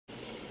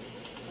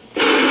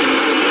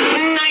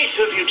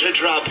Nice of you to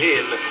drop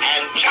in,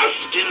 and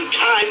just in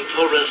time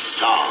for a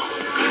song.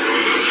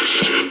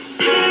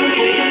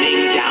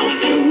 Drifting down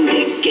through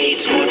the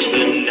gates, watch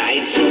the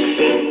night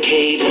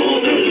suffocate all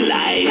the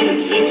light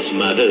as it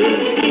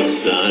smothers the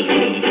sun.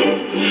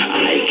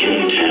 I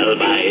can tell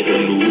by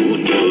the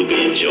moon you'll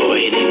be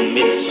joining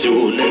me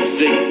soon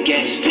as a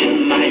guest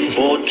in my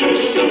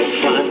fortress of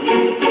fun.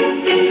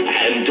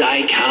 And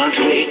I can't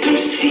wait to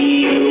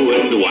see you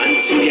and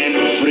once again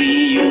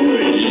free you,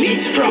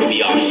 release from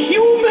your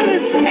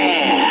humorous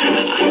hair.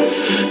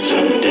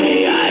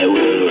 Someday I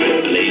will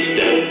replace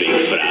that big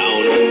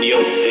frown on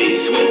your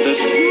face with a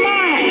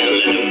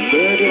smile and a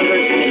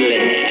murderous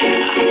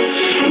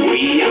glare.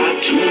 We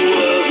are two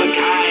of a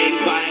kind,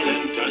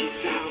 violent,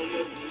 unsound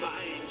of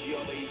mind.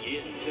 You're the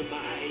yin to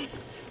my...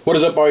 What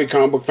is up, all you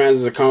comic book fans?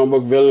 It's a comic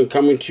book villain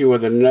coming to you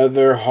with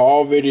another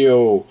haul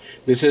video.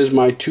 This is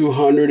my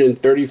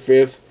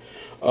 235th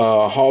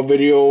haul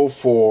video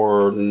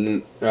for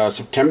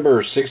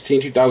September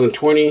 16,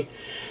 2020.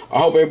 I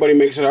hope everybody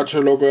makes it out to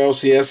their local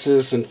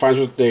LCSs and finds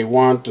what they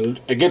want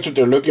and gets what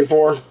they're looking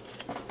for.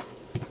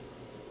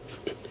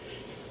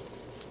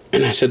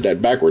 And I said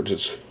that backwards.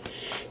 It's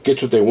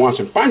gets what they want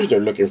and finds what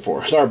they're looking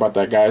for. Sorry about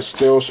that, guys.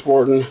 Still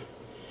sporting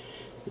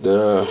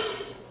the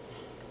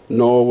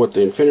Noah with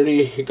the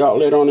infinity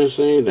gauntlet on this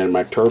thing. Then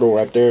my turtle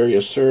right there.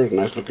 Yes, sir.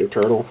 Nice looking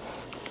turtle.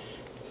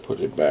 Put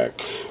it back.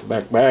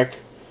 Back.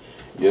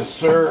 Yes,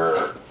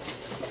 sir.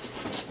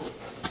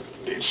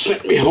 They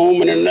sent me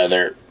home in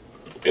another.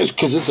 Just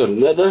because it's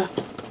another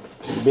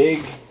big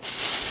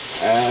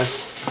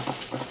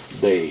ass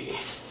day.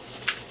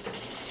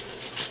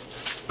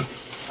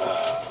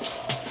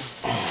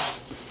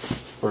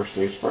 First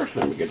things first,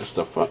 let me get the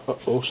stuff up.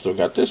 Uh-oh, still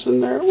got this in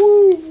there.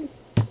 Woo!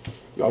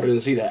 Y'all didn't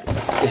see that.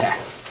 Yeah.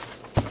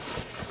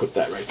 Put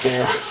that right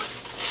there.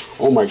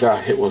 Oh my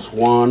god, it was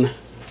one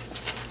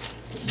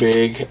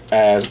big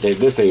ass day.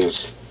 This thing is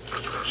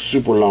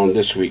super long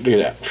this week. Look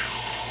at that.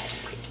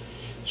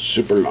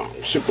 Super long.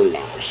 Yeah,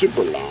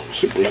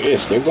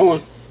 still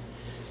going.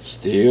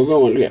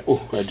 Look at,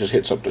 oh, I just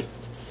hit something.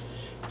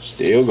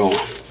 Still going.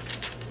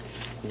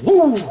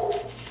 Woo!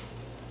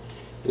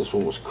 This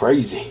one was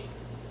crazy.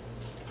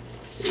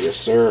 Yes,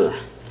 sir.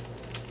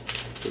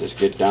 Let's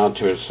get down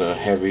to it. It's a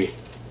heavy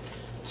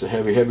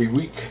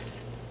week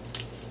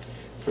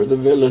for the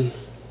villain.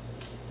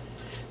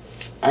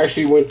 I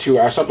actually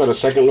I stopped at a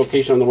second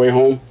location on the way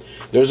home.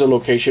 There's a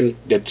location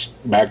that's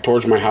back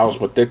towards my house,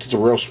 but that's a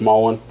real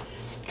small one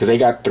because they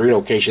got 3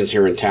 locations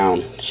here in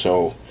town.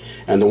 So,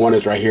 and the one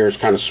that's right here is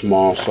kind of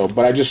small. So,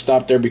 but I just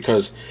stopped there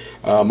because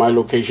my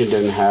location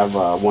didn't have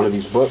one of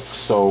these books.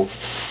 So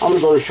I'm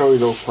gonna go and show you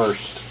those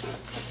first.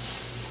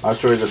 I'll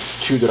show you the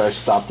 2 that I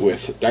stopped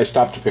with. I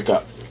stopped to pick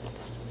up.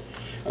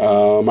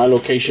 My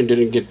location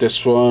didn't get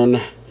this one.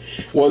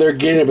 Well, they're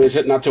getting it, but they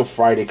said not till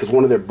Friday because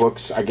one of their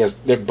books,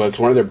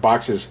 one of their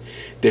boxes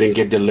didn't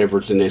get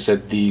delivered, and they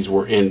said these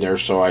were in there.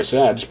 So I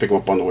said, just pick them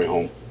up on the way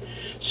home.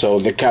 So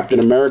the Captain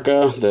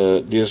America, look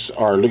at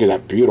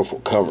that beautiful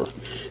cover.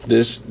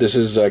 This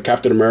is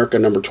Captain America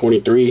number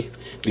 23.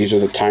 These are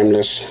the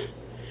timeless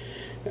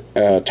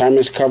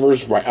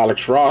covers by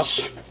Alex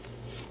Ross.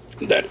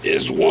 That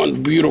is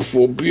one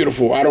beautiful.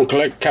 I don't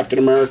collect Captain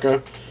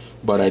America,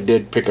 but I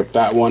did pick up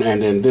that one.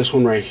 And then this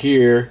one right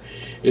here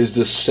is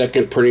the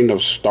second printing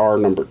of Star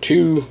number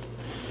 2.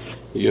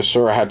 Yes,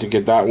 sir. I had to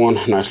get that one.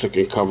 Nice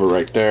looking cover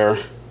right there.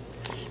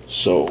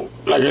 So,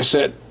 like I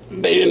said,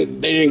 they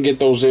didn't get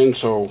those in,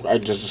 so I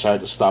just decided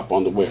to stop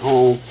on the way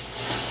home.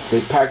 They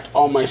packed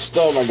all my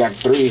stuff. I got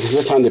 3.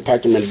 This time they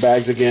packed them in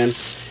bags again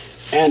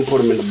and put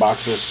them in the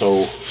boxes.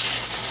 So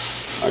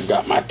I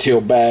got my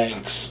teal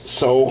bags.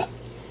 So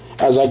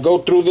as I go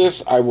through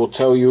this, I will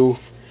tell you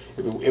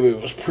if it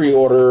was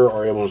pre-order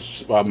or it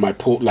was my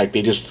pool, like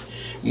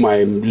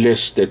my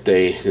list that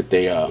they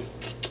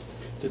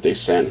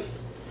sent.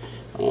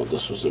 Oh,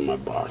 this was in my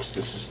box.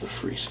 This is the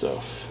free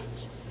stuff.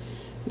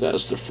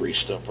 That's the free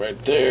stuff right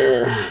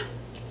there.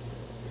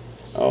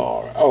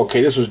 Oh,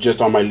 okay. This was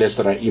just on my list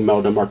that I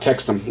emailed them or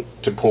texted them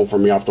to pull for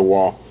me off the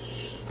wall.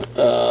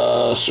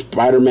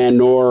 Spider-Man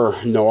Noir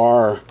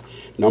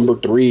number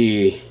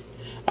 3.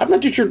 I'm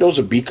not too sure if those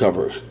are B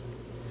cover.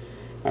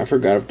 I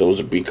forgot if those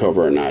are B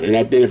cover or not. And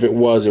I think if it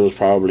was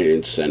probably an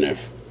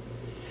incentive.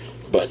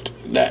 But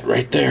that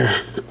right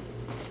there.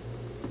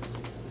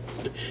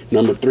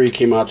 Number 3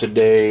 came out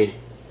today.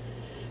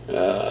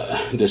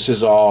 This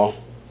is all.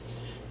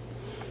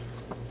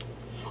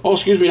 Oh,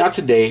 excuse me, not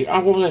today. Oh,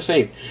 what was I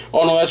saying?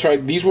 Oh no, that's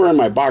right. These were in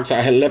my box. I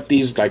had left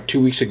these like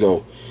 2 weeks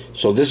ago.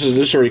 So this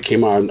already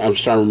came out. I'm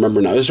trying to remember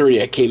now. This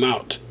already came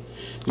out.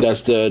 That's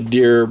the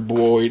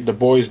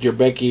Boys Dear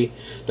Becky.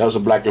 That was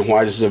a black and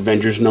white. This is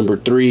Avengers number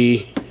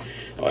 3.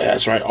 Oh, yeah,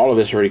 that's right. All of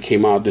this already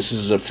came out. This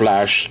is a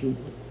Flash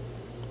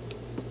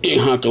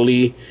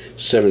Lee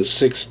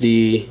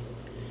 760.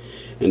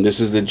 And this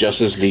is the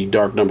Justice League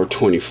Dark number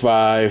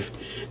 25.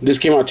 This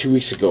came out 2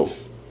 weeks ago.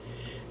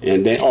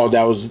 And then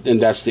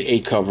that's the A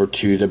cover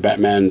to the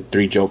Batman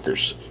 3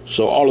 Jokers.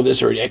 So all of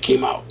this already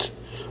came out.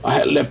 I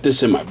had left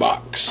this in my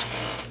box.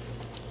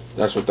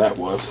 That's what that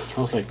was.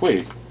 I was like,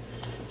 wait,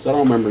 So I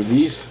don't remember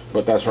these,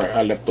 but that's right.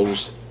 I left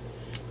those.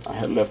 I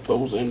had left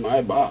those in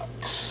my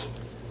box.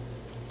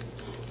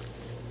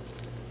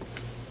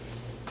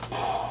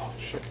 Oh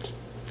shit!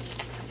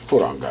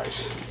 Hold on,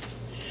 guys.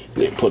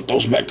 Let me put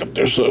those back up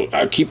there so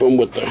I keep them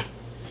with the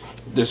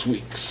this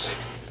week's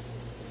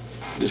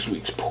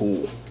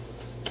pool.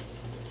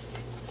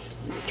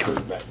 Turn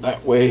it back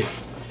that way.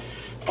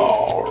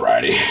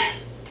 Alrighty.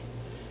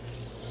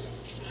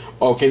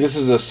 Okay, this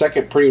is a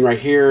second printing right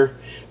here.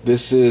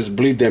 This is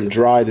Bleed Them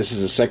Dry. This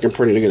is a second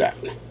printing. Look at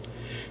that.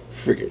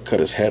 Freaking cut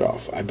his head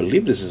off. I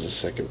believe this is a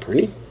second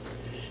printing.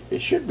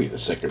 It should be the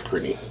second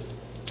printing.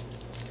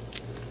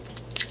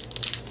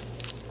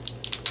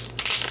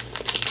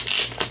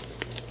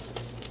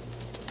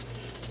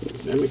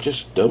 Let me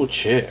just double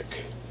check.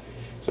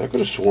 So I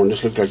could have sworn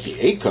this looked like the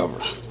A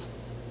cover.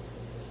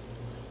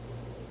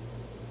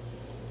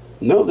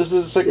 No, this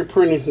is the second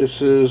printing.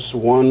 This is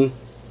 1,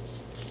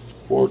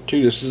 4,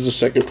 2. This is the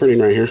second printing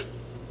right here.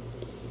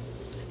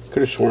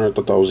 Could have sworn I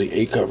thought that was the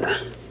A cover.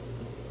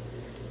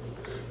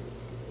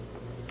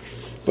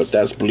 But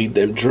that's Bleed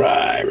Them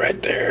Dry right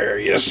there.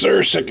 Yes,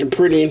 sir. Second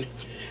printing.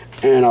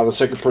 And all the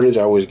second printings,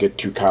 I always get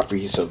 2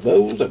 copies of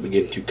those. I'll be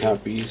getting 2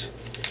 copies.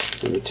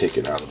 Let me take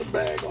it out of the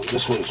bag on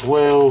this one as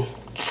well.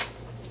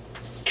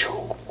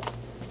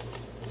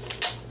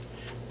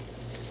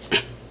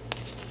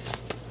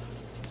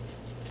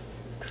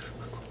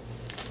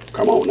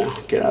 Come on now.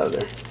 Get out of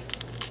there.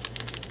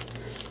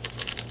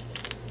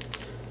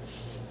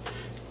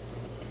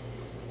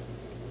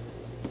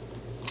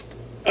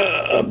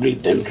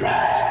 Bleed Them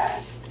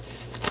Dry.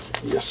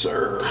 Yes,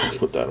 sir.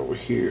 Put that over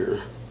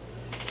here.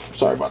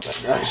 Sorry about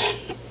that, guys.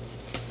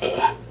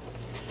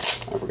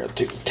 I forgot to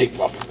take the tape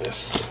off of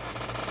this.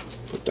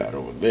 Put that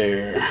over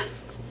there.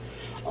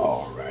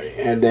 Alright.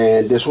 And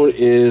then this one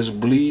is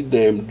Bleed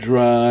Them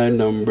Dry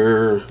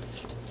number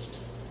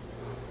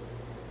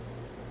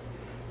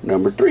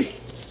 3.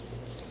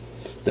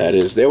 That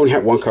is, they only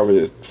had 1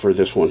 cover for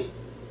this one.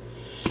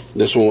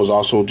 This one was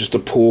also just a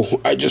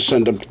pull. I just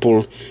sent them to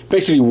pull,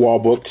 basically wall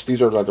books.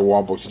 These are like the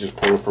wall books. You just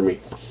pull them for me.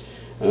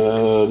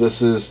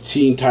 This is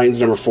Teen Titans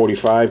number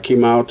 45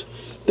 came out.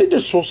 Are they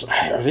supposed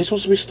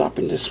to be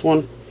stopping this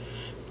one?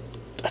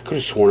 I could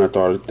have sworn I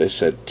thought they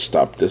said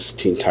stop this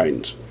Teen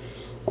Titans.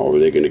 Or were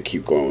they going to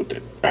keep going with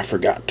it? I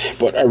forgot.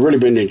 But I've really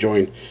been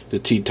enjoying the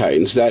Teen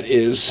Titans. That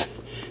is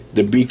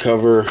the B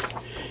cover.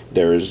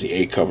 There is the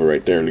A cover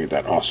right there. Look at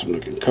that awesome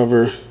looking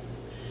cover.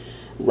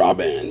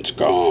 Robin's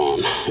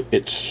gone.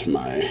 It's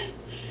my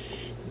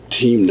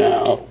team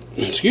now.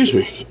 Excuse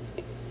me.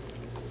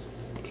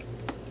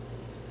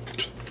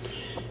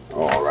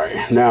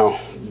 Alright. Now,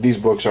 these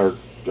books are,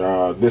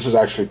 this is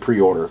actually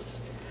pre-order.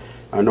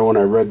 I know when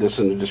I read this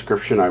in the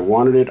description, I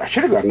wanted it. I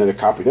should have got another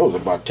copy. There was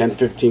about 10,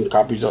 15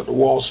 copies on the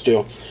wall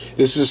still.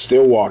 This is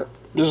Stillwater.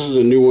 This is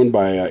a new one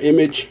by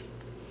Image.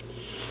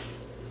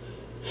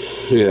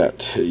 Look at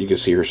that. You can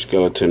see her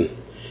skeleton.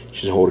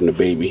 She's holding the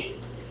baby.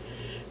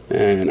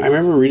 And I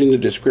remember reading the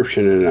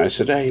description and I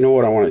said, hey, you know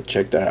what? I want to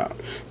check that out.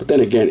 But then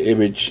again,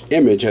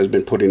 Image has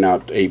been putting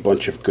out a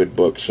bunch of good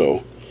books.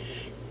 So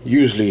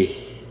usually,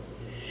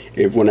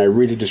 when I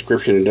read the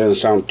description and it doesn't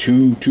sound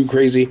too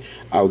crazy,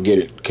 I'll get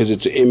it. Because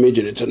it's an Image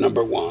and it's a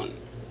number 1.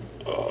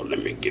 Oh,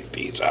 let me get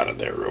these out of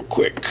there real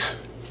quick.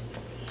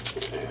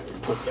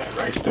 And put that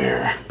right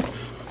there.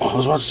 Oh, I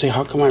was about to say,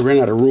 how come I ran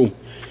out of room?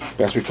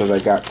 That's because I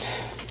got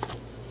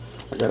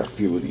a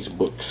few of these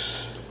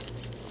books.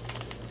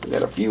 I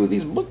got a few of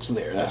these books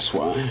there, that's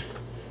why.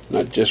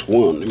 Not just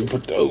one. Let me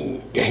put the, oh,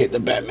 I hit the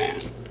Batman.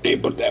 Let me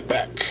put that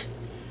back.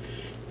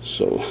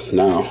 So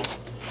now,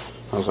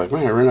 I was like,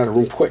 man, I ran out of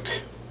room quick.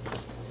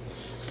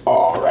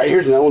 Alright,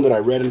 here's another one that I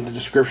read in the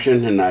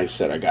description, and I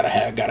said, I gotta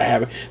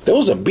have it. There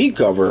was a B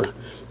cover,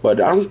 but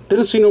I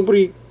didn't see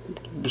nobody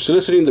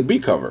soliciting the B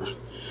cover.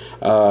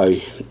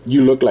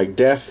 You Look Like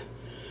Death.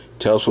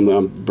 Tales from the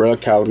Umbrella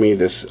Academy.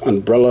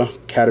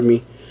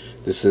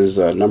 This is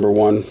number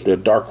 1. The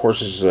Dark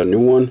Horse is a new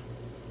one.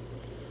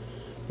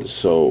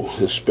 So,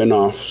 the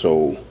spin-off.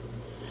 So,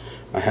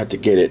 I had to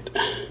get it.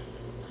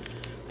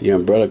 The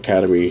Umbrella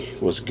Academy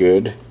was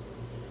good.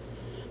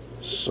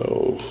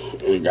 So,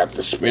 we got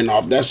the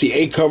spin-off. That's the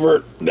A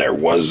cover. There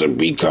was a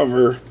B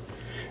cover.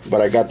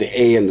 But I got the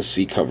A and the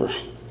C cover.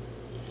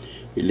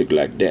 You Look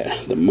Like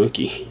That. The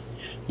monkey.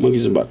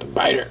 Monkey's about to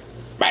bite her.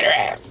 Bite her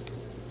ass.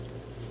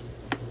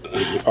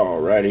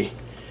 Alrighty.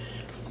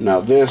 Now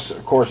this,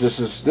 of course, this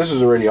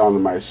is already on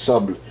my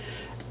sub.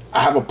 I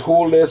have a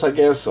pull list, I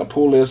guess, a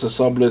pull list, a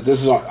sub list.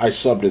 This is I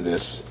subbed to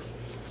this,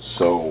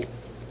 so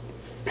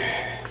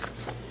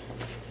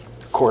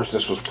of course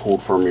this was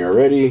pulled for me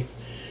already.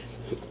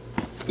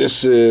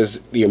 This is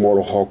the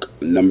Immortal Hulk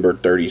number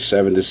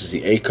 37. This is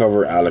the A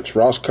cover, Alex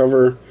Ross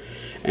cover,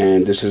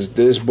 and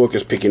this book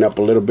is picking up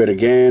a little bit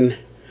again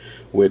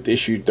with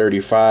issue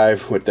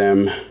 35 with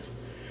them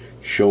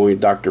showing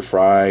Dr.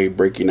 Fry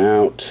breaking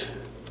out.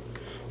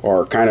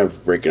 Or kind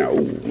of breaking out.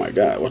 Oh my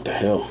God, what the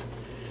hell?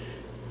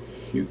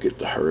 You get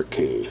the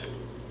hurricane.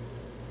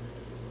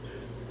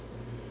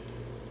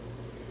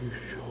 You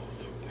show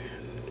the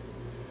wind.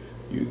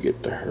 you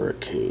get the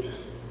Hurricane.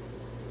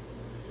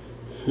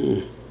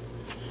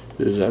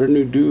 Is that a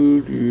new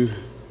dude?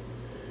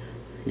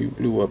 You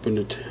blew up in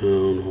the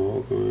town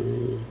hall.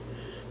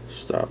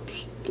 Stop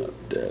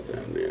that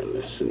down there.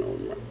 Listen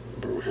on my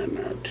brand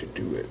how to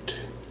do it.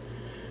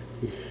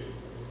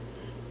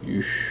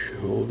 You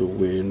show the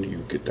wind,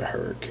 you get the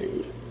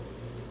Hurricane.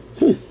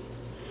 I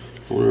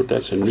wonder if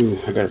that's a new.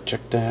 I gotta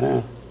check that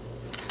out.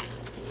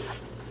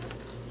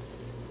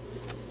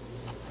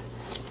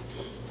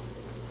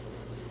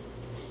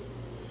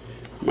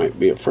 Might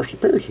be a first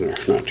appearance in there.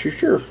 Not too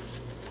sure.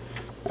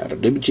 Gotta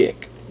double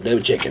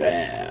check it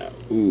out.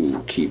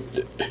 Ooh, keep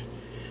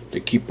the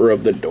keeper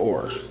of the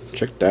door.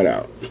 Check that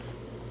out.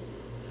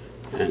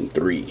 And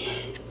 3.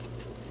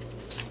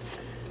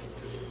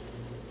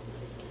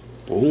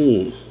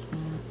 Boom.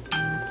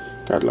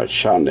 Got like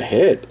shot in the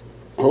head.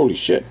 Holy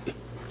shit.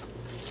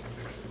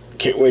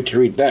 Can't wait to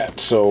read that.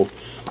 So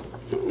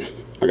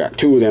I got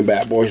 2 of them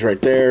bad boys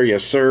right there.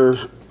 Yes,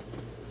 sir.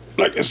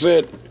 Like I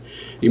said,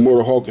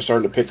 Immortal Hulk is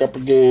starting to pick up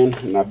again,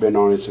 and I've been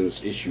on it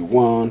since issue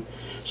 1.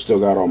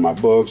 Still got all my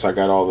books. I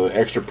got all the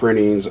extra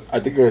printings. I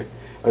think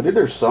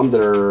there's some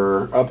that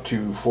are up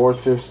to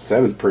 4th, 5th,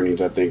 7th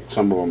printings. I think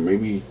some of them,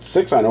 maybe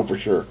 6. I know for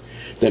sure.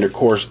 Then of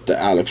course the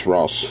Alex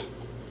Ross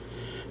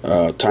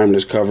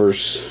timeless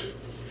covers.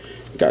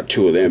 Got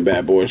 2 of them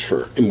bad boys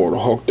for Immortal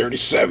Hulk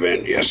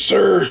 37. Yes,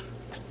 sir.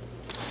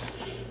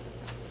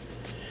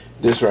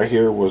 This right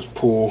here was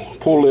pull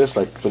list,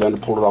 like for them to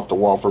pull it off the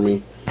wall for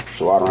me,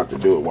 so I don't have to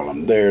do it while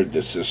I'm there.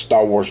 This is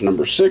Star Wars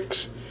number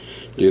 6.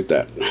 Get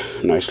that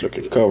nice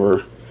looking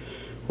cover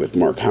with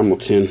Mark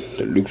Hamilton,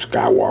 the Luke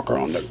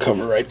Skywalker on the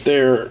cover right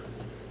there.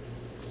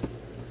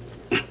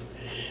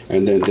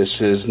 And then this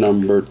is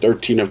number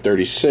 13 of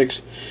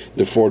 36,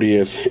 the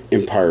 40th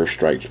Empire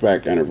Strikes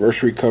Back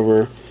anniversary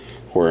cover,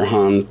 where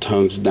Han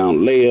tongues down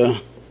Leia,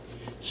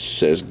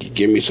 says,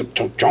 "Give me some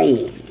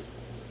chon."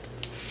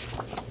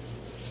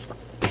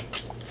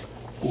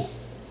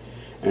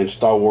 And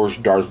Star Wars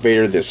Darth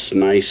Vader, this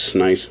nice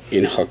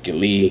in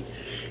Hucklee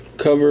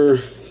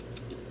cover.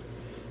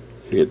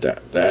 Look at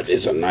that. That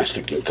is a nice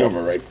looking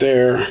cover right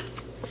there.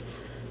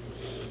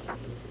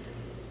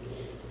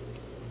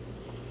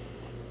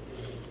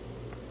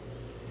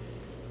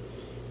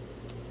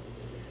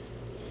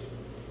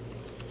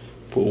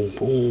 Boom,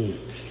 boom.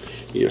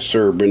 Yes,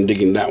 sir. Been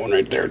digging that one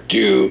right there,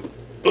 too.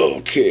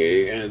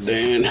 Okay, and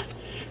then,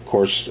 of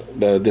course,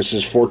 this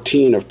is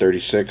 14 of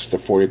 36, the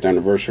 40th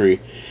anniversary.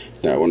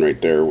 That one right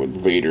there with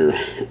Vader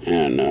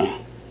and,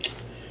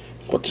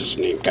 what's his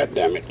name? God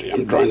damn it.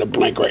 I'm drawing a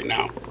blank right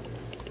now.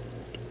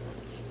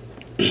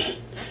 I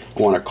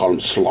want to call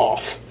him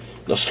Sloth.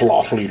 The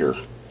Sloth Leader.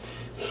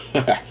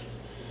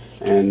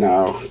 And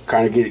now,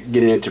 kind of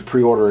getting into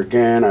pre-order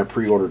again. I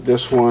pre-ordered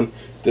this one.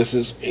 This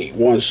is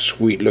one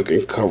sweet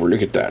looking cover.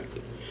 Look at that.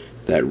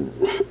 That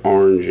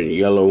orange and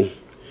yellow.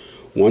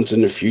 Once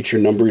in the Future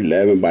number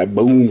 11 by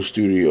Boom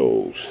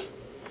Studios.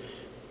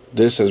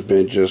 This has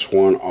been just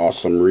one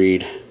awesome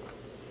read.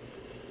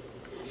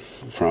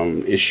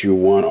 From issue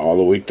 1 all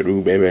the way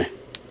through, baby.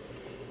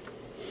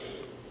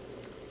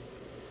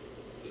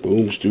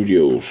 Boom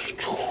Studios.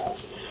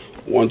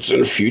 Once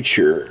in the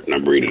Future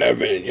number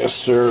 11. Yes,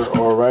 sir.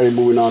 Alrighty,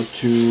 moving on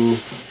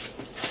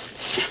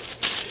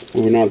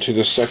to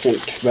the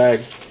second bag.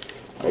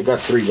 I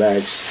got 3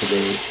 bags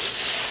today.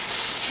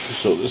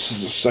 So this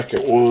is the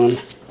second one.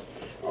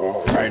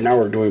 Alright, now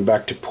we're doing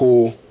back to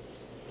pool.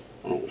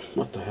 Oh,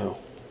 what the hell?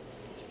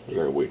 I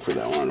gotta wait for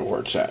that one. I don't know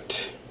where it's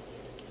at.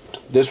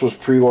 This was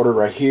pre-ordered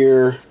right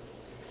here.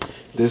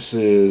 This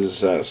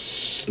is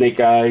Snake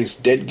Eyes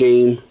Dead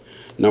Game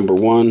number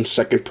 1,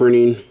 second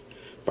printing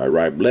by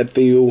Ry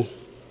Bledfield.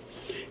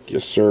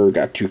 Yes, sir.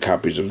 Got 2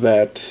 copies of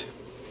that.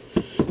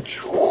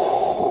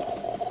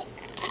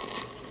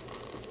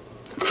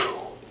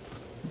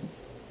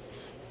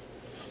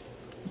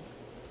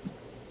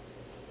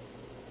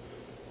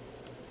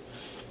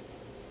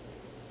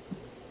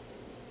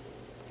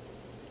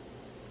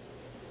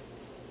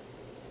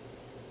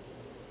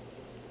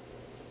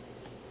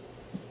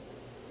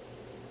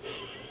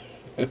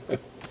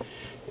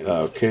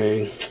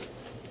 Okay.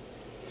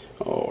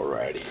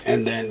 Alrighty.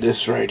 And then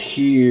this right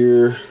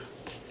here.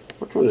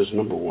 Which one is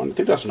number 1? I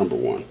think that's number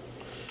 1.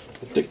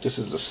 I think this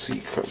is the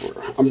C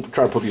cover. I'm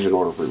trying to put these in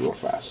order for you real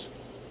fast.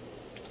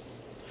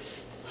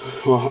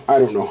 Well, I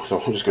don't know,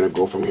 so I'm just going to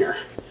go from here.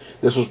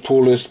 This was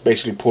pull list,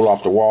 basically pull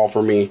off the wall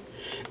for me.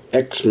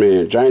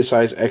 X-Men, giant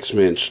size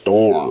X-Men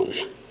Storm.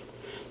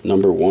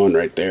 Number 1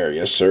 right there.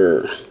 Yes,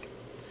 sir.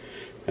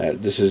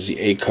 This is the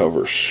A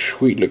cover.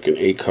 Sweet looking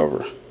A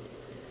cover.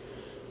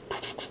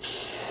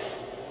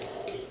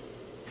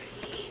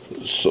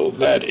 So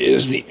that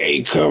is the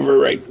A cover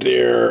right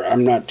there.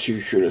 I'm not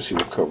too sure to see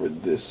what cover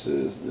this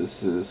is.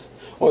 This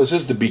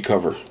is the B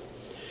cover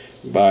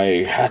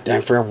by,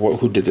 I forgot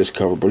who did this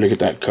cover, but look at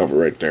that cover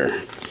right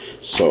there.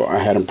 So I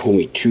had him pull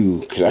me 2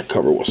 because that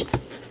cover was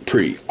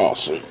pretty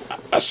awesome.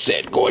 I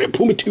said, go ahead and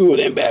pull me 2 of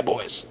them bad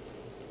boys.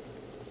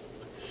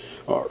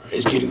 Alright,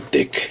 it's getting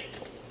thick.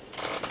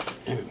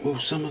 Let me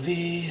move some of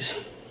these.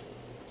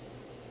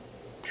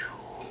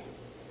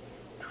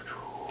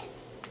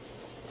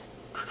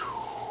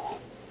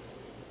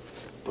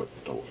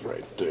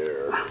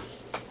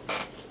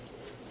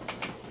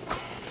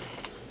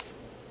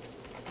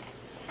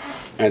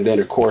 And then,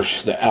 of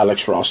course, the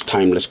Alex Ross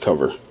Timeless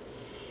cover.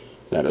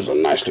 That is a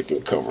nice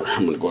looking cover.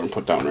 I'm going to go ahead and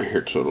put that one right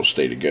here so it'll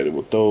stay together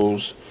with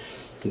those.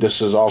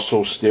 This is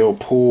also still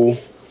pull.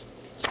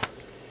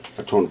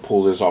 I told him to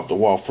pull this off the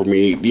wall for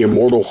me. The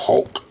Immortal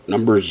Hulk,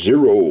 number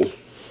 0,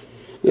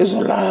 is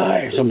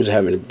alive. Somebody's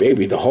having a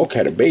baby. The Hulk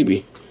had a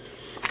baby.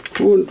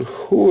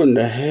 Who in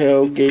the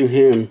hell gave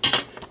him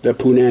the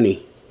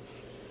punani?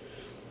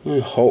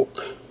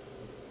 Hulk.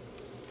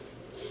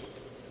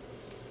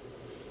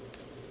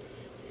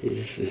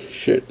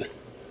 Shit.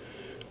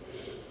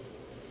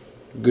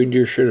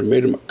 Goodyear should have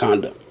made him a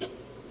condom.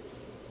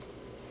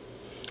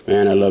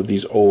 Man, I love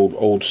these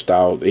old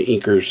style, the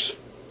inkers.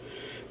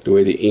 The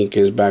way the ink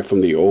is back from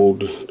the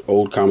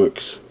old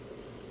comics.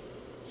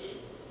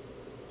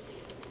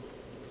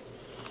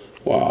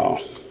 Wow.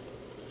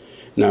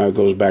 Now it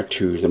goes back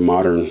to the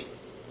modern.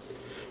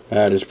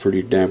 That is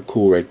pretty damn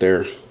cool right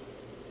there.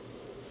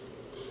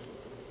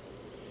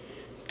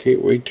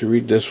 Can't wait to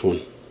read this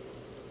one.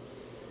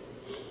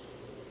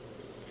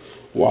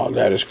 Wow,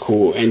 that is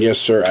cool. And yes,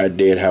 sir, I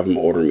did have him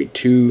order me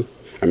 2.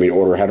 Had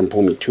him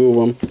pull me 2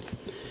 of them.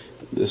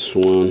 This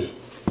one.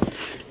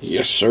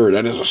 Yes, sir,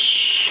 that is a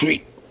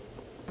sweet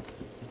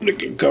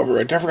looking cover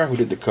right there. I forgot who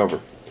did the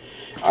cover.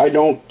 I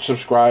don't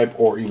subscribe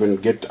or even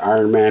get the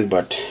Iron Man,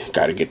 but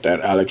gotta get that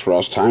Alex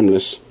Ross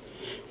Timeless.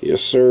 Yes,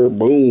 sir.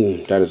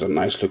 Boom. That is a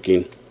nice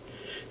looking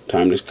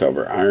Timeless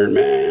cover. Iron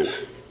Man.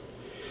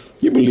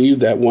 You believe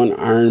that one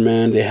Iron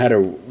Man? They had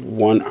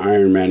one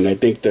Iron Man. I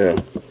think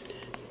the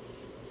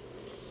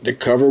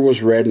cover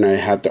was red and I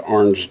had the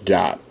orange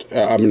dot.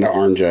 The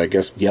orange, I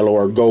guess, yellow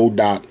or gold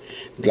dot.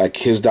 Like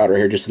his dot right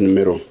here just in the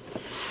middle.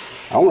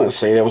 I want to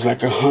say that was like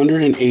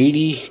 $180,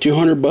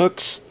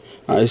 $200.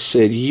 I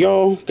said,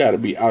 yo, gotta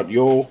be out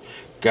your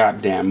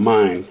goddamn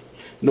mind.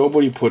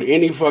 Nobody put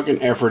any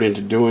fucking effort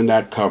into doing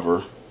that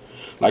cover.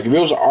 Like if it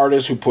was an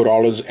artist who put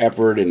all his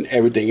effort and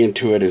everything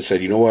into it and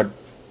said, you know what,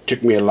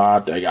 took me a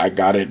lot, I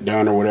got it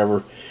done or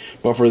whatever.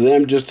 But for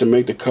them just to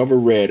make the cover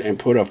red and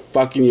put a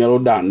fucking yellow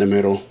dot in the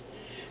middle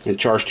and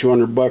charge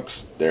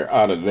 $200, they're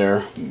out of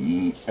their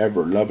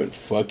ever-loving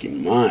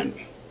fucking mind.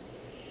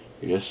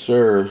 Yes,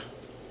 sir.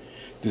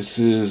 This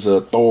is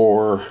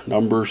Thor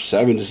number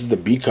 7. This is the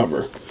B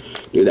cover.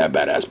 Look at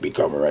that badass B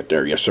cover right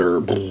there. Yes, sir.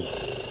 Boom.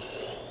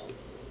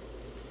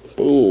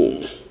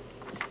 Boom.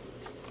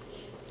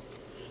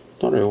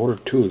 Thought I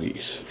ordered 2 of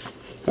these.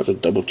 I have to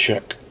double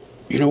check.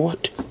 You know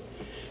what?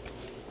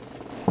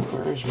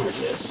 Where's my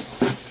list?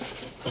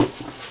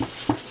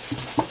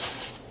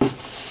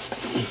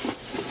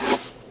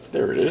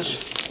 There it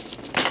is.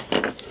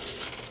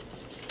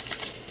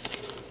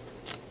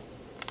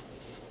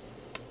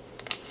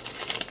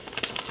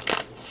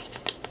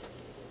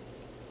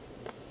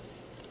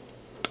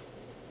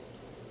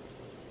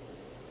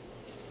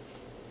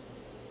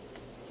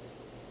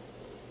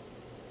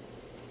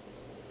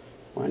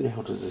 Why in the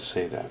hell does this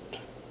say that?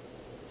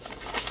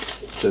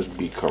 It says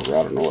B cover.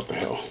 I don't know what the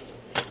hell.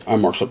 I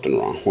marked something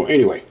wrong. Well,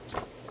 anyway.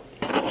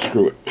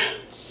 Screw it.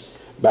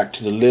 Back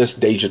to the list.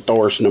 Deja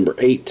Thor's number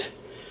 8.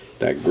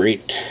 That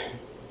great.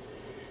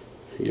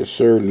 Yes,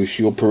 sir.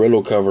 Lucio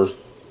Perillo cover.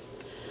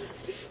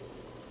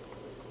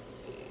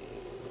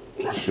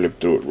 I'll flip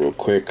through it real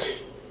quick.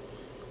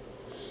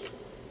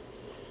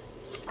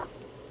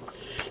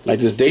 Like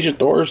this Deja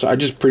Thor's, I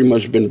just pretty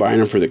much been buying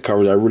them for the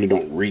covers. I really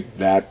don't read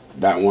that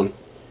one.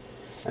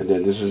 And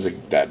then this is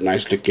that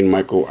nice looking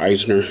Michael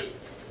Eisner.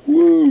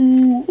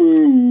 Woo,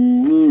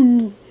 woo,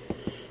 woo.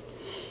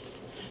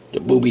 The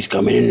boobies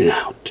coming in and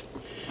out.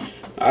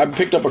 I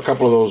picked up a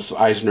couple of those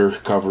Eisner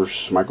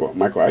covers. Michael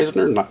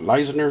Eisner? Not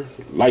Leisner?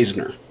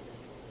 Leisner.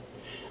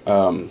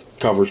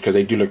 Covers, because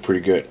they do look pretty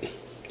good.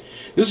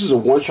 This is a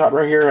one-shot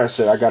right here. I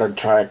said I gotta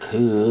try it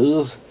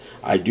because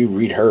I do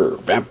read her.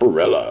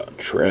 Vampirella.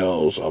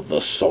 Trails of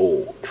the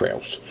Soul.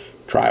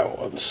 Trial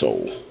of the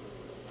Soul.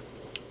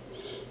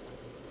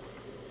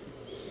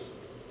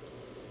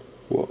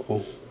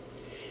 Whoa.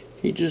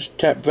 He just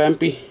tapped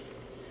Vampy.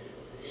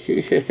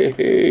 You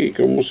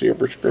can almost see up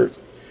her skirt.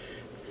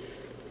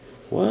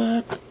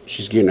 What?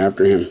 She's getting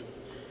after him.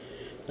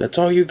 That's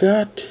all you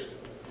got?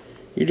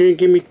 You didn't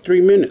give me 3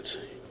 minutes.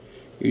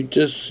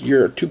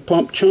 You're a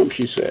 2-pump chump,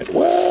 she said.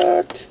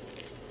 What?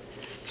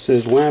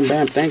 Says, wham,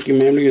 bam, thank you,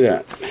 ma'am. Look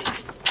at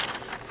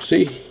that.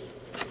 See?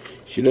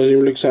 She doesn't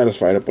even look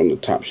satisfied up on the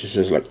top. She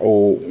says, like,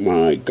 oh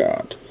my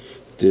God.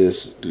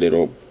 This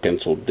little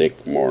pencil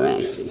dick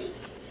moron.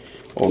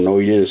 Oh, no,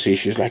 you didn't see.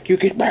 She's like, you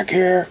get back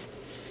here.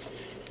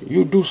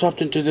 You do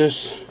something to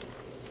this.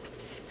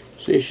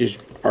 See, she's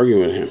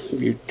arguing with him.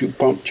 You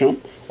 2-pump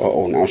chump.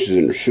 Uh-oh, now she's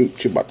in her suit.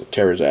 She's about to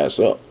tear his ass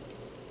up.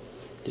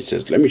 He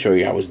says, let me show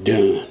you how it's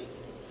done.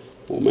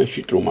 Oh, man,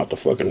 she threw him out the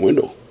fucking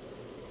window.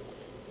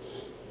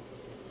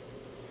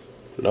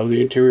 Love the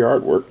interior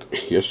artwork.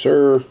 Yes,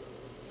 sir.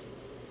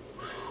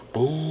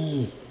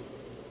 Boom.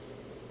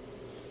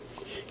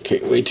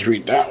 Can't wait to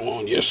read that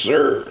one. Yes,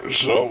 sir.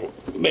 So,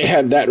 they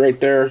had that right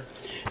there.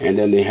 And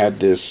then they had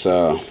this,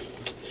 I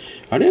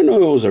didn't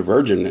know it was a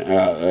virgin.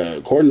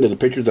 According to the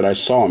picture that I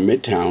saw in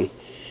Midtown,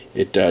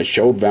 it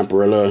showed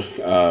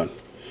Vampirella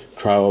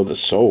Trial of the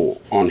Soul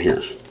on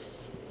here.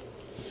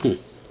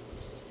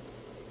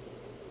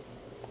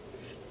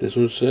 This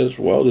one says,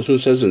 well, this one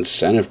says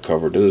incentive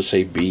cover. It doesn't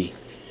say B.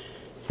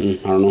 I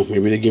don't know.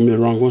 Maybe they gave me the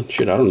wrong one.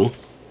 Shit, I don't know.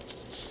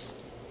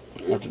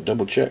 I have to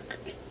double check.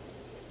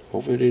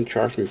 Hopefully they didn't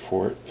charge me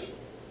for it.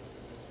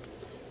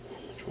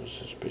 Which was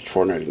this bitch?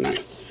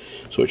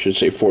 $4.99. So it should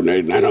say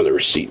 $4.99 on the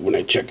receipt when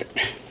I check it.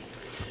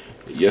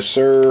 Yes,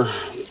 sir.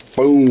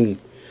 Boom.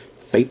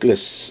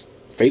 Faithless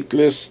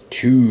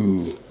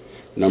 2.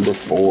 Number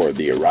 4,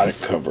 the erotic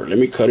cover. Let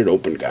me cut it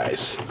open,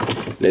 guys.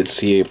 Let's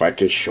see if I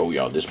can show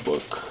y'all this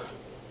book.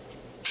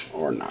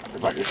 Or not.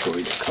 If I can show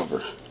you the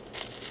cover.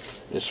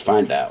 Let's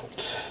find out.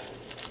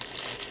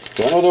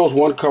 So I know there was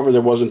one cover that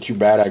wasn't too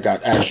bad. I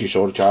got actually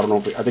showed it to you. I don't know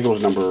if I think it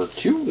was number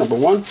 2, number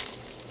 1.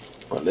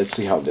 But let's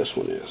see how this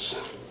one is.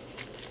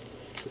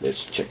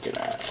 Let's check it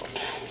out.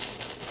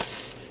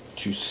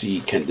 To see,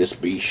 can this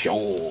be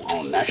shown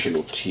on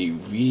national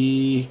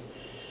TV?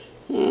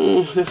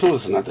 This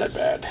one's not that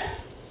bad.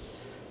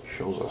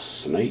 Shows a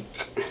snake.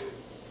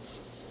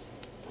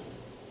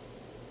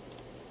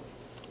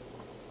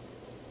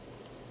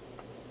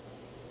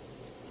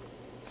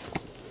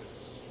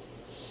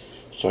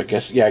 So I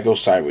guess, yeah, it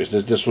goes sideways.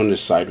 This one is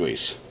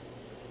sideways.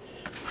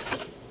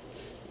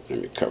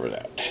 Let me cover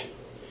that.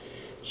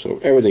 So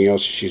everything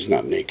else, she's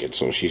not naked.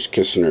 So she's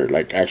kissing her,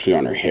 like, actually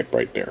on her hip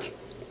right there.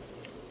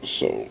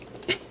 So,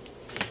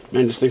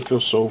 man, this thing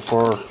feels so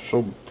far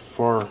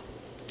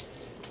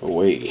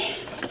away.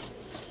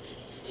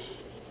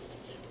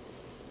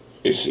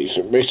 You see,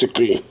 so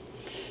basically,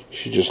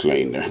 she's just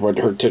laying there. But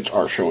her tits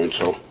are showing,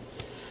 so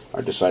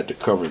I decided to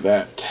cover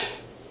that.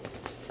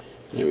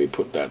 Let me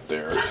put that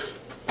there.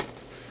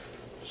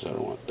 So I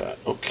don't want that.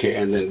 Okay,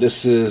 and then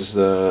this is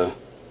the,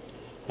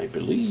 I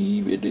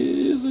believe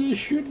it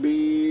should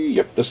be,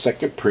 yep, the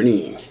second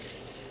printing.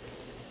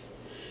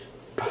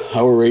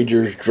 Power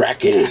Rangers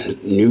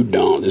Draken New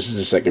Dawn. This is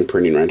the second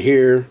printing right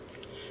here.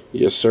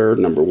 Yes, sir.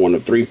 Number 1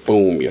 of 3.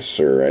 Boom. Yes,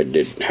 sir. I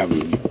did have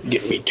them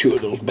get me 2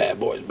 of those bad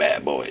boys.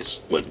 Bad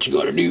boys. What you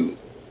gonna do?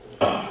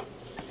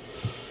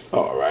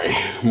 Alright.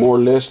 More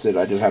listed.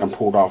 I just had them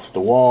pulled off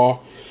the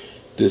wall.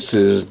 This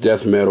is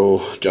Death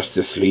Metal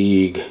Justice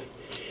League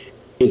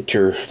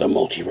Enter the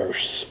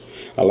Multiverse.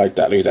 I like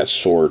that. Look at that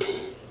sword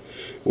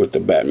with the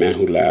Batman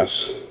who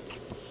laughs.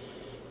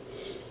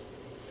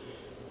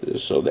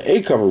 So the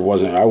A cover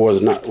wasn't,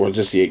 was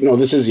this the A? No,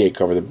 this is the A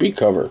cover. The B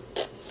cover.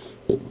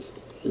 The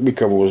B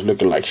cover was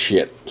looking like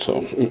shit.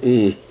 So,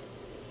 can't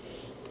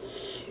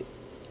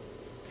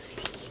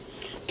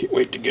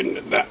wait to get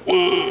into that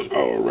one.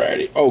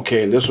 Alrighty.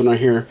 Okay, and this one right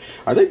here.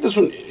 I think this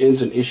one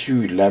ends in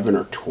issue 11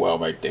 or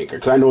 12, I think.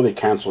 Because I know they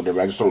canceled it,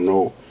 but I just don't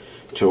know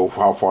till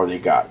how far they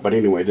got. But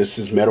anyway, this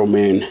is Metal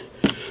Man,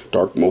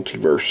 Dark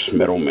Multiverse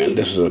Metal Man.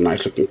 This is a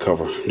nice looking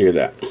cover. Look at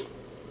that.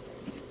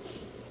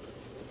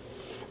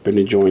 Been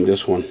enjoying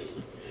this one.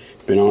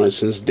 Been on it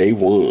since day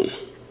 1.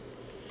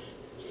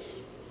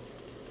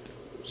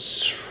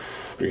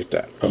 Look at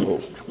that.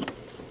 Uh-oh.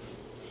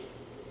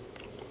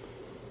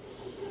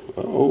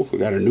 Uh-oh. We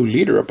got a new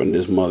leader up in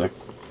this mother.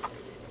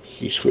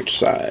 He switched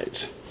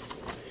sides.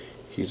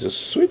 He's a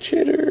switch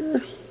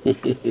hitter.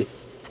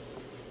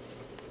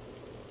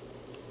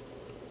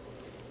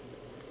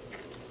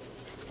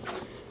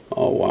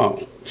 Oh,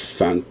 wow.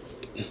 Phantom?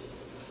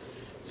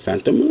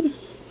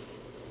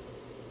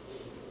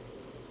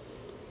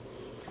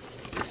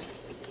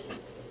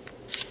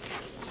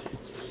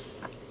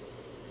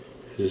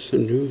 Is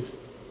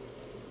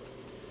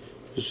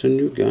this a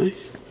new guy?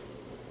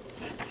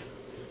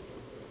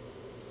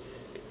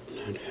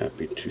 Not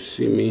happy to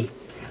see me.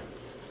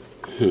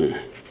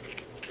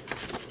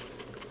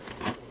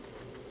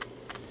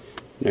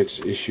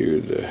 Next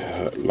issue, the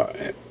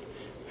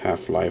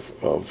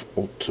Half-Life of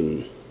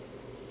Ultimatum.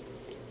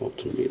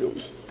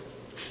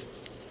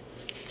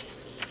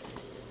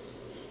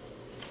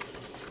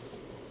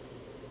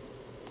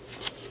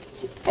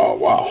 Oh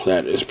wow,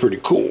 that is pretty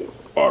cool.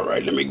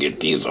 Alright, let me get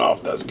these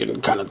off. That's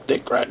getting kind of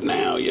thick right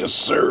now. Yes,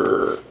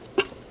 sir.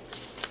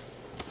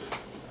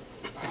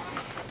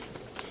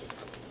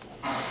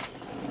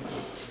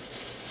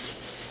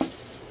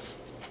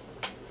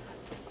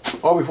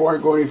 Oh, before I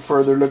go any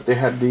further, look, they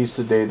had these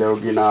today that were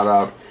getting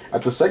out.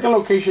 At the second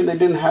location, they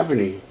didn't have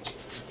any.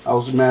 I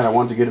was mad. I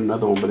wanted to get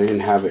another one, but they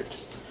didn't have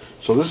it.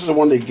 So this is the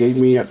one they gave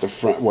me at the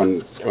front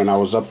when I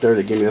was up there.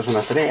 They gave me this one.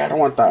 I said, hey, I don't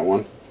want that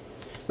one.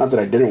 Not that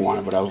I didn't want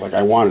it, but I was like,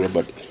 I wanted it.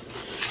 But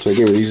so they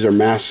gave me these are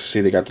masks.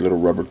 See, they got the little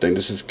rubber thing.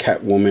 This is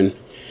Catwoman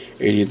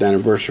 80th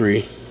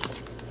anniversary.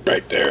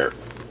 Right there.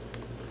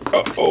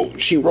 Uh-oh,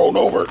 she rolled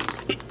over.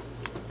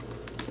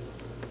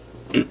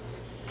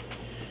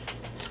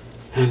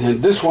 And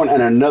then this one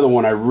and another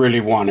one I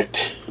really wanted.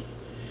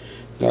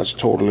 That's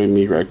totally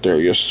me right there.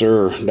 Yes,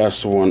 sir.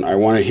 That's the one. I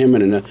wanted him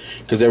in another.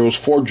 Because there was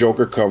 4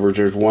 Joker covers.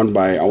 There's one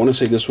by, I want to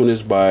say this one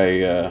is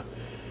by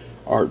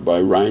art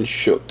by Ryan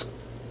Shook.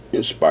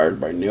 Inspired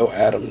by Neil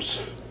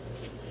Adams.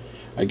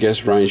 I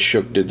guess Ryan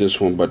Shook did this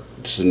one, but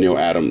this is Neil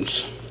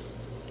Adams.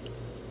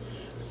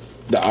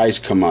 the eyes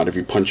come out if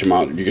you punch them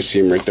out. You can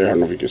see them right there. I don't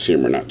know if you can see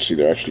them or not. See,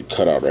 they're actually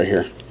cut out right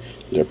here.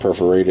 They're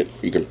perforated.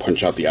 You can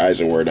punch out the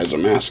eyes and wear it as a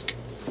mask.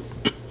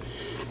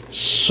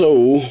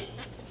 So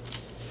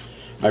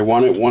I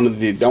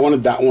wanted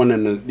that one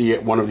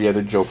and one of the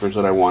other Jokers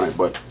that I wanted,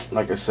 but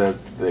like I said,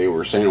 they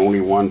were saying only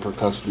one per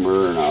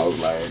customer, and I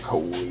was like,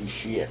 holy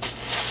shit.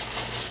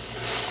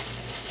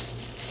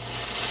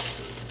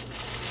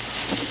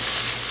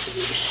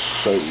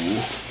 So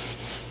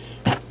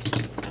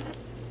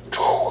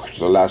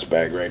the last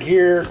bag right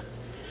here.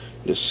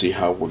 Let's see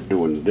how we're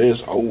doing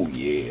this. Oh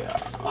yeah.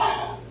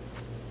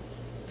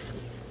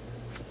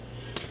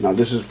 Now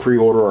this is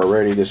pre-order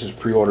already. This is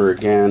pre-order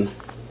again.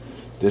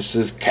 This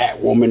is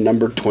Catwoman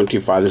number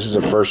 25. This is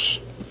the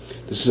first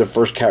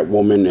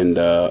Catwoman in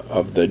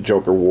of the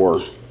Joker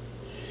War.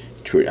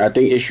 I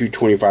think issue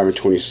 25 and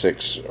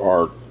 26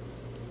 are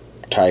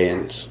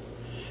tie-ins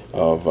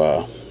of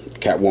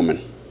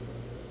Catwoman.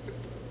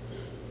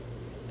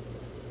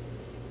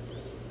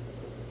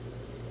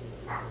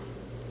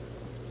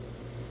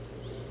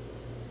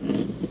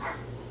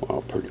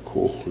 Wow, pretty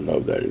cool.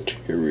 Love that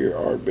interior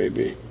art,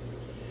 baby.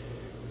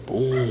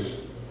 Boom.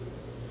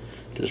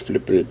 Just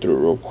flipping it through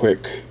real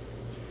quick.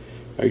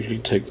 I usually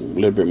take a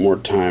little bit more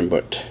time,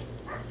 but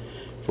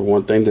for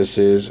one thing, this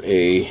is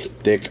a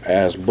thick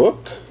ass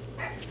book.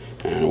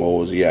 And what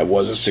was it? Yeah, it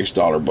was a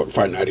 $6 book,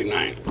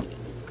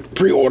 $5.99.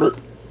 Pre-order.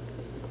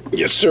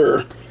 Yes,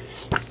 sir.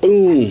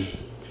 Boom.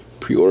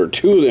 Pre-order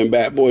 2 of them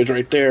bad boys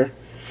right there,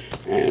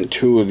 and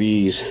 2 of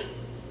these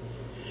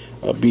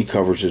B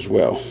covers as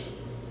well.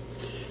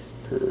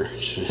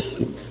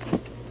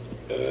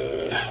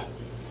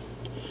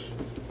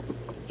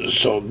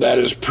 So that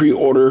is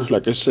pre-order,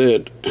 like I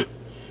said.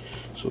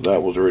 So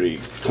that was already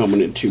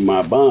coming into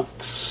my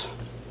box.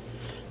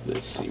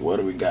 Let's see, what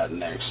do we got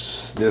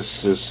next?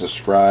 This is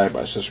subscribe.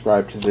 I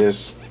subscribe to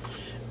this,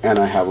 and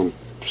I have them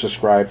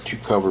subscribed to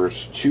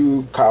covers,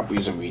 2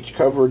 copies of each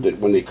cover that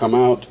when they come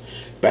out.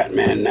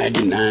 Batman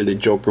 99, the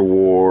Joker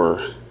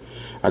War.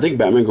 I think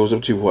Batman goes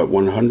up to what,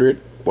 100?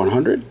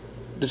 100?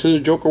 This is a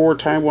Joker War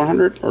time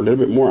 100 or a little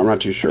bit more. I'm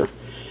not too sure.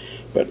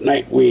 But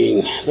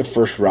Nightwing, the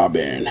first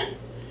Robin,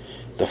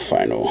 the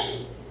final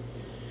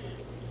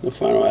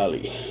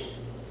alley.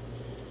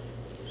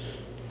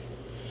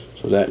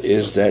 So that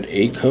is that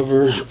A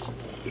cover.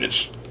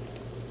 Let's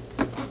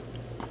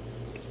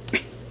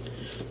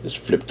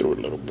flip through it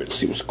a little bit,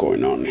 see what's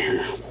going on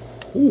here.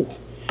 Ooh,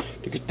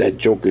 look at that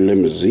Joker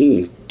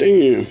limousine.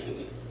 Damn.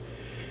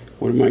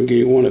 What am I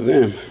getting one of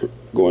them?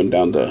 Going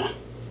down the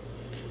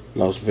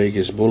Las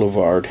Vegas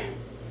Boulevard,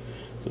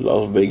 the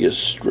Las Vegas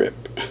Strip.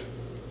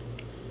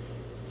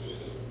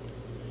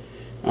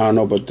 I don't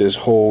know, but this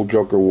whole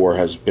Joker War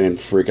has been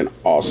freaking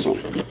awesome.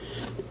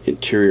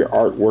 Interior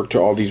artwork to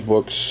all these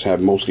books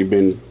have mostly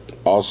been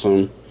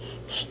awesome.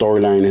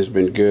 Storyline has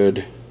been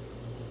good.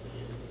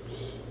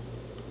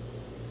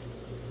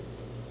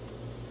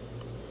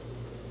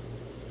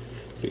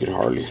 Look at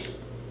Harley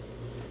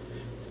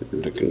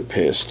looking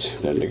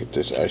pissed. Then look at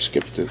this. I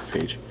skipped this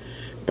page.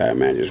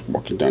 Batman just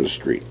walking down the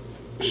street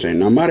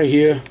saying, I'm out of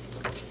here.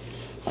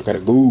 I gotta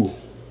go.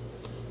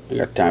 I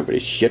got time for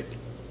this shit.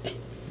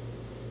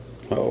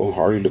 Uh-oh,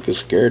 Harley looking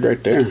scared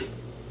right there.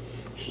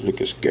 She's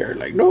looking scared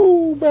like,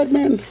 no,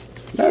 Batman,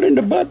 not in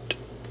the butt.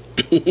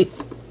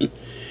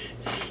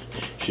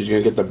 She's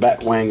gonna get the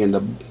Batwang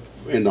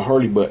in the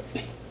Harley butt.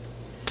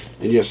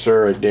 And yes,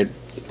 sir, I did.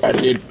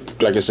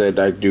 Like I said,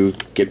 I do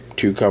get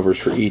 2 covers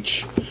for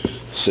each.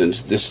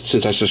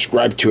 Since I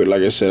subscribe to it,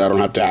 like I said, I don't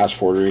have to ask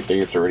for it or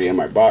anything. It's already in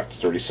my box.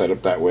 It's already set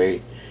up that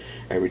way.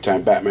 Every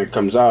time Batman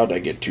comes out, I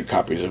get 2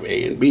 copies of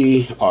A and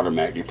B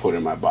automatically put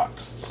in my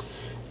box.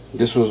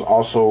 This was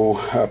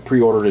also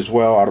pre-ordered as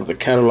well out of the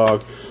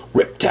catalog.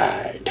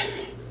 Riptide,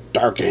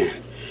 Darken,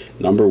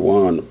 number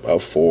 1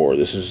 of 4.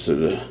 This is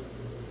the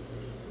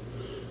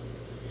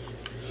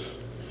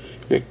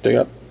they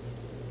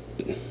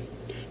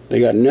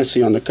got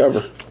Nessie on the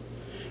cover.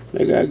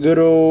 They got good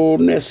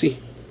old Nessie.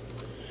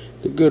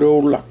 The good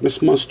old Loch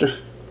Ness Monster.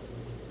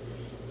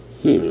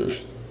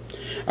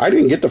 I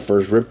didn't get the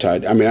first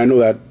Riptide. I mean, I know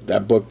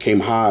that book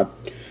came hot,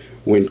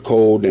 went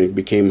cold, and it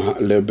became a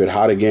little bit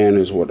hot again,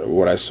 is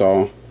what I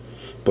saw.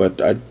 But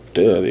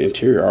the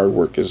interior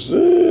artwork is a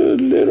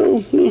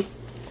little...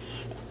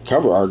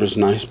 cover art is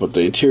nice, but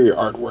the interior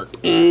artwork...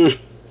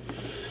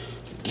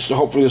 So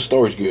hopefully the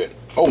story's good.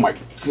 Oh my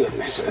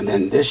goodness. And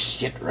then this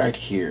shit right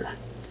here.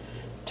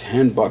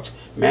 $10.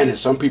 Man, and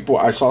some people,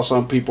 I saw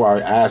some people,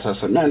 I asked, I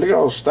said, man, look at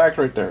all those stacks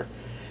right there.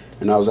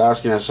 And I was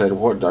asking, I said,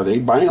 what, are they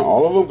buying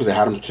all of them? Because they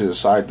had them to the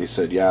side. They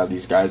said, yeah,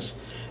 these guys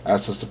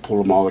asked us to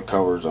pull them all the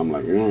covers. I'm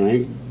like, I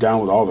ain't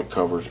down with all the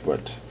covers,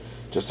 but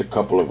just a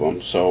couple of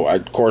them. So,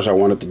 of course, I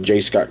wanted the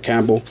J.Scott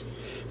Campbell.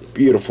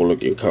 Beautiful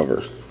looking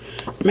cover.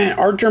 Man,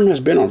 Art Germ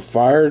has been on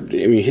fire.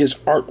 I mean, his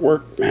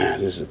artwork, man,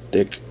 this is a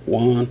thick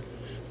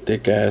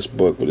ass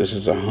book. But this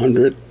is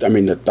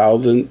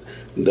 1,000,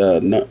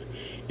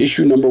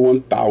 issue number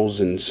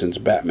 1,000 since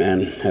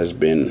Batman has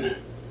been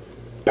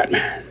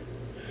Batman.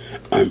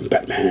 I'm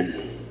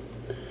Batman.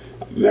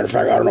 Matter of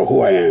fact, I don't know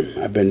who I am.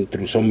 I've been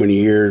through so many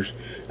years.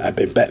 I've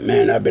been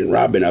Batman, I've been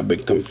Robin, I've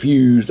been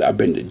confused, I've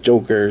been the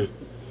Joker.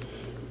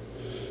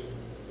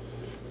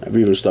 I've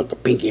even stuck a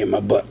pinky in my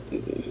butt.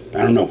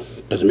 I don't know.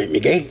 Does it make me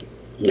gay?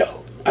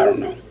 No, I don't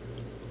know.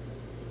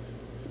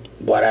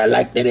 But I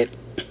liked it.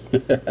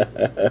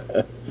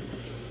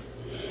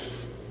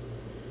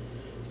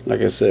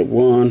 Like I said,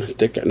 one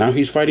thick. Now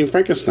he's fighting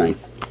Frankenstein.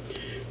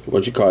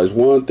 What you call it?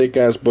 One thick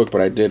ass book,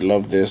 but I did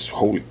love this.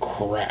 Holy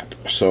crap!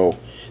 So,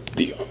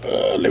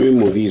 let me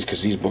move these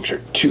because these books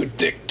are too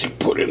thick to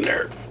put in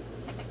there.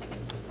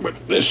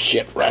 But this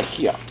shit right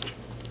here.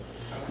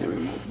 Let me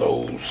move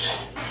those.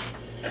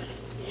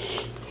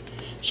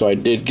 So I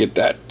did get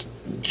that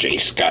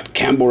J.Scott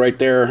Campbell right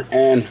there,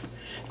 and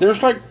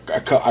there's like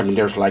a couple.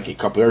 There's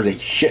a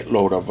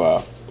shitload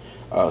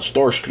of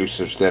store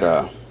exclusives that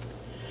I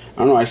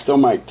don't know. I still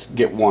might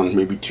get one,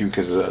 maybe two,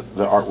 because the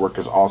artwork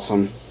is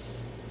awesome.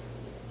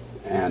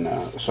 And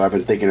so I've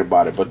been thinking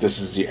about it. But this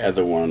is the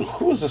other one.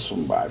 Who was this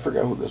one by? I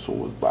forgot who this one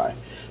was by.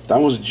 That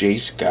was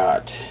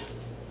J.Scott.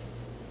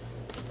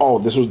 Oh,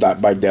 this was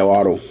by Del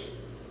Auto.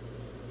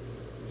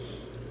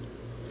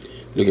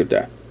 Look at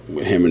that.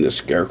 With him and the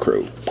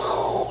Scarecrow.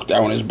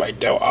 That one is by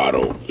Del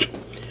Auto.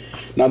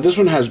 Now this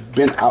one has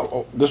been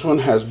out. This one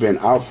has been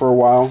out for a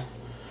while.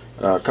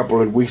 A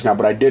couple of weeks now,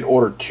 but I did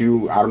order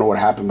two. I don't know what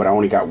happened, but I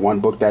only got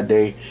one book that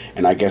day,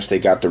 and I guess they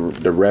got the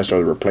rest or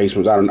the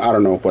replacements. I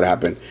don't know what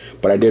happened,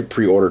 but I did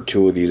pre-order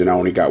two of these, and I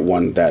only got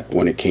one that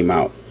when it came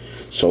out.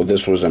 So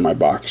this was in my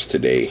box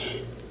today.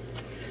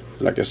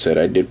 Like I said,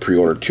 I did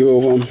pre-order two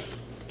of them.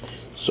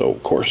 So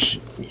of course,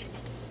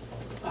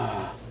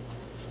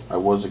 I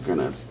wasn't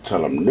gonna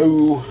tell them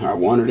no. I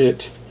wanted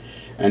it,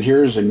 and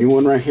here's a new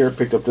one right here. I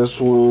picked up this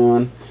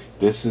one.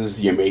 This is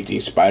the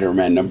Amazing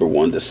Spider-Man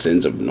 #1, The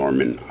Sins of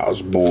Norman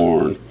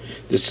Osborn.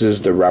 This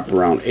is the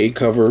wraparound A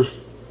cover.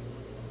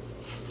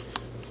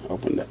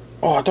 Open that.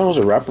 Oh, I thought it was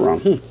a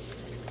wraparound.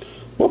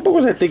 What book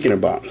was I thinking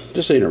about?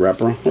 This ain't a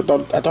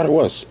wraparound. I thought it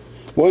was.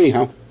 Well,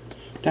 anyhow,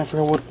 I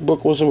forgot what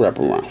book was a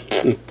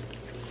wraparound.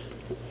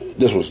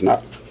 This one's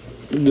not.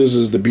 This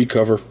is the B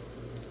cover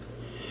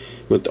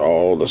with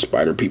all the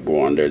spider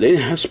people on there. They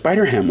didn't have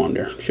Spider-Ham on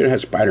there. Should have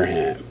had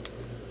Spider-Ham.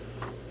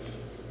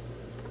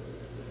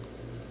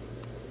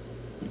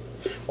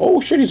 Oh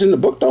shit, he's in the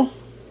book though.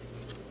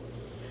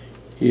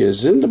 He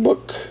is in the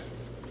book.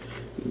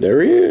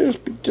 There he is.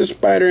 The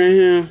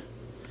Spider-Ham.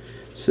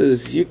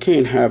 Says you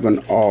can't have an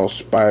all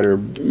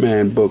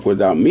Spider-Man book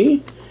without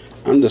me.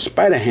 I'm the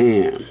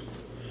Spider-Ham.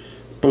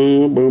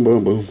 Boom, boom,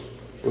 boom, boom.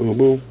 Boom,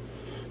 boom.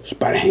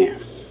 Spider-Ham.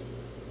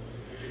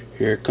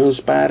 Here comes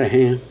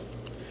Spider-Ham.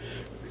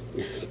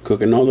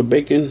 Cooking all the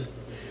bacon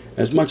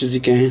as much as he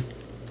can.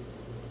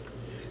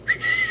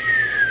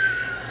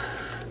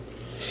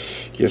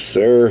 Yes,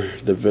 sir.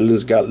 The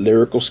villain's got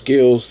lyrical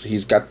skills.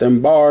 He's got them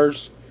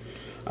bars.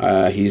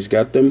 He's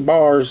got them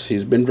bars.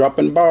 He's been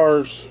dropping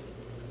bars.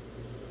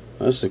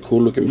 That's a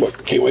cool looking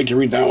book. Can't wait to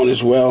read that one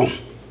as well.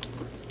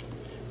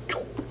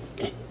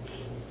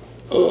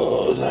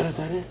 Oh, is that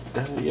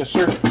it? Yes,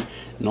 sir.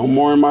 No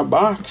more in my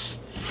box.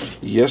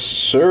 Yes,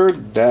 sir.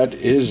 That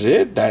is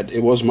it.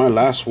 It was my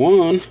last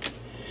one.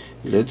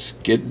 Let's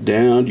get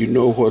down. You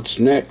know what's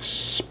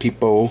next,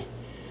 people.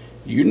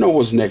 You know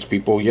what's next,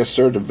 people. Yes,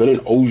 sir. The villain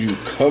owes you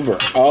cover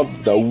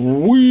of the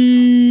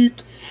week.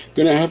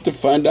 Gonna have to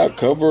find out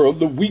cover of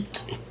the week.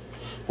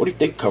 What do you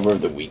think cover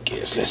of the week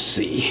is? Let's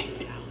see.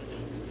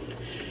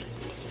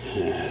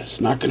 It's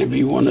not gonna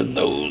be one of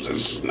those.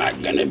 It's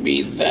not gonna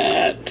be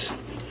that.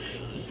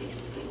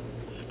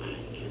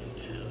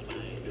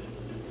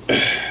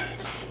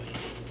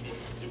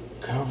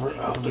 Cover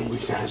of the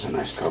week. That is a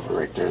nice cover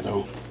right there,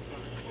 though.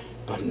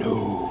 But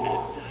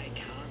no.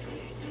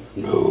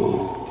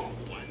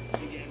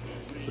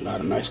 A lot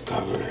of nice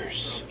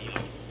covers.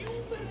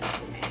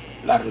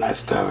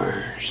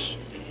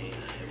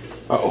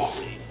 Uh-oh.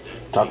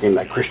 Talking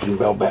like Christian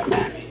Bale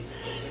Batman.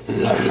 A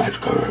lot of nice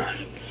covers.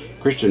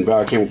 Christian Bale,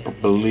 I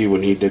can't believe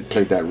when he did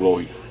play that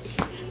role.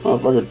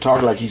 Motherfucker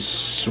talk like he's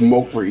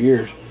smoked for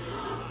years.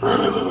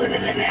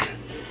 Batman.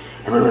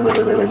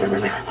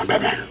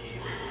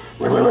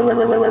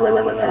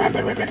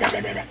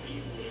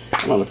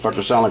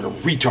 Motherfucker sound like a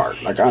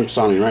retard, like I'm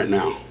sounding right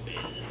now.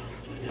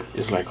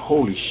 It's like,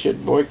 holy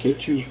shit, boy,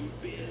 can't you?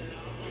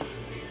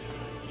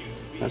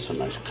 That's a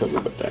nice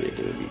cover, but that ain't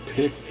gonna be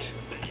picked.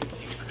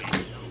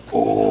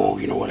 Oh,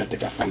 you know what? I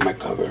think I found my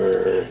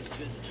cover.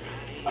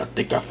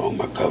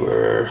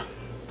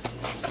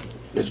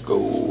 Let's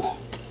go.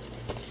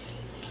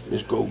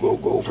 Let's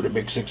go for the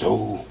big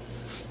 6-0.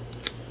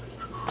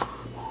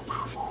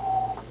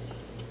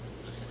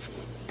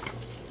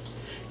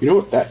 You know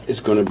what? That is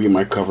gonna be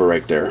my cover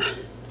right there.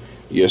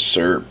 Yes,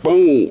 sir.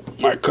 Boom!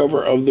 My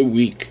cover of the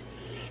week.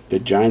 The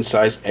giant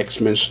size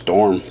X-Men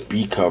Storm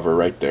B cover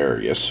right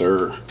there. Yes,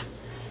 sir.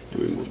 Let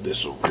me move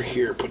this over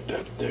here. Put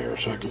that there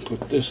so I can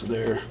put this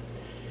there.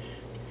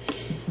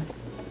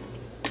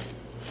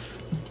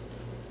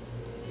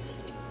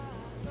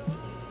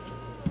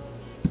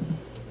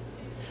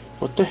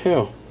 What the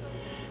hell?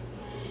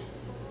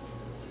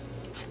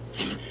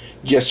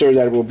 yes, sir,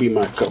 that will be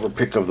my cover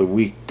pick of the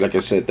week. Like I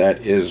said,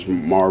 that is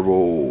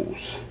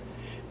Marvel's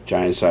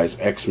Giant Size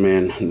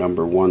X-Men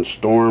 #1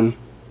 Storm.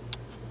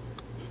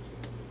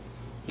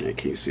 I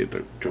can't see it,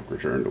 the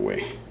Joker's turned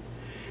away.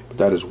 But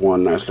that is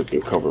one nice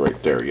looking cover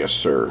right there. Yes,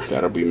 sir.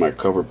 That'll be my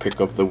cover pick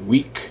of the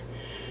week.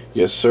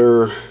 Yes,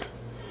 sir.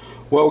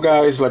 Well,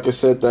 guys, like I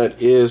said,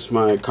 that is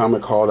my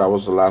comic haul. That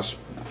was the last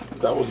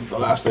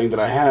thing that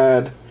I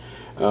had.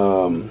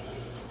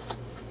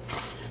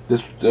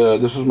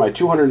 This was my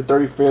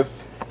 235th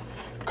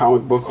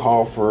comic book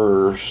haul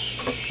for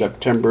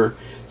September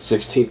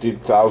 16th,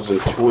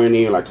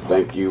 2020. I'd like to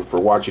thank you for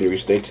watching if you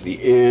stayed to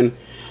the end.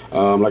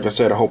 Like I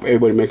said, I hope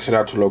everybody makes it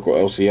out to local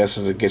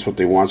LCSs and gets what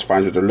they want,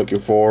 finds what they're looking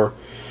for.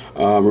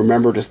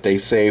 Remember to stay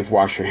safe,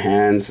 wash your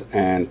hands,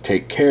 and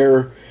take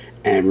care.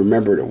 And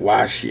remember to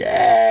wash your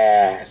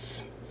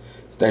ass.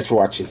 Thanks for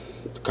watching.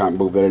 The Comic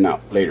Book Vet and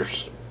out.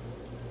 Laters.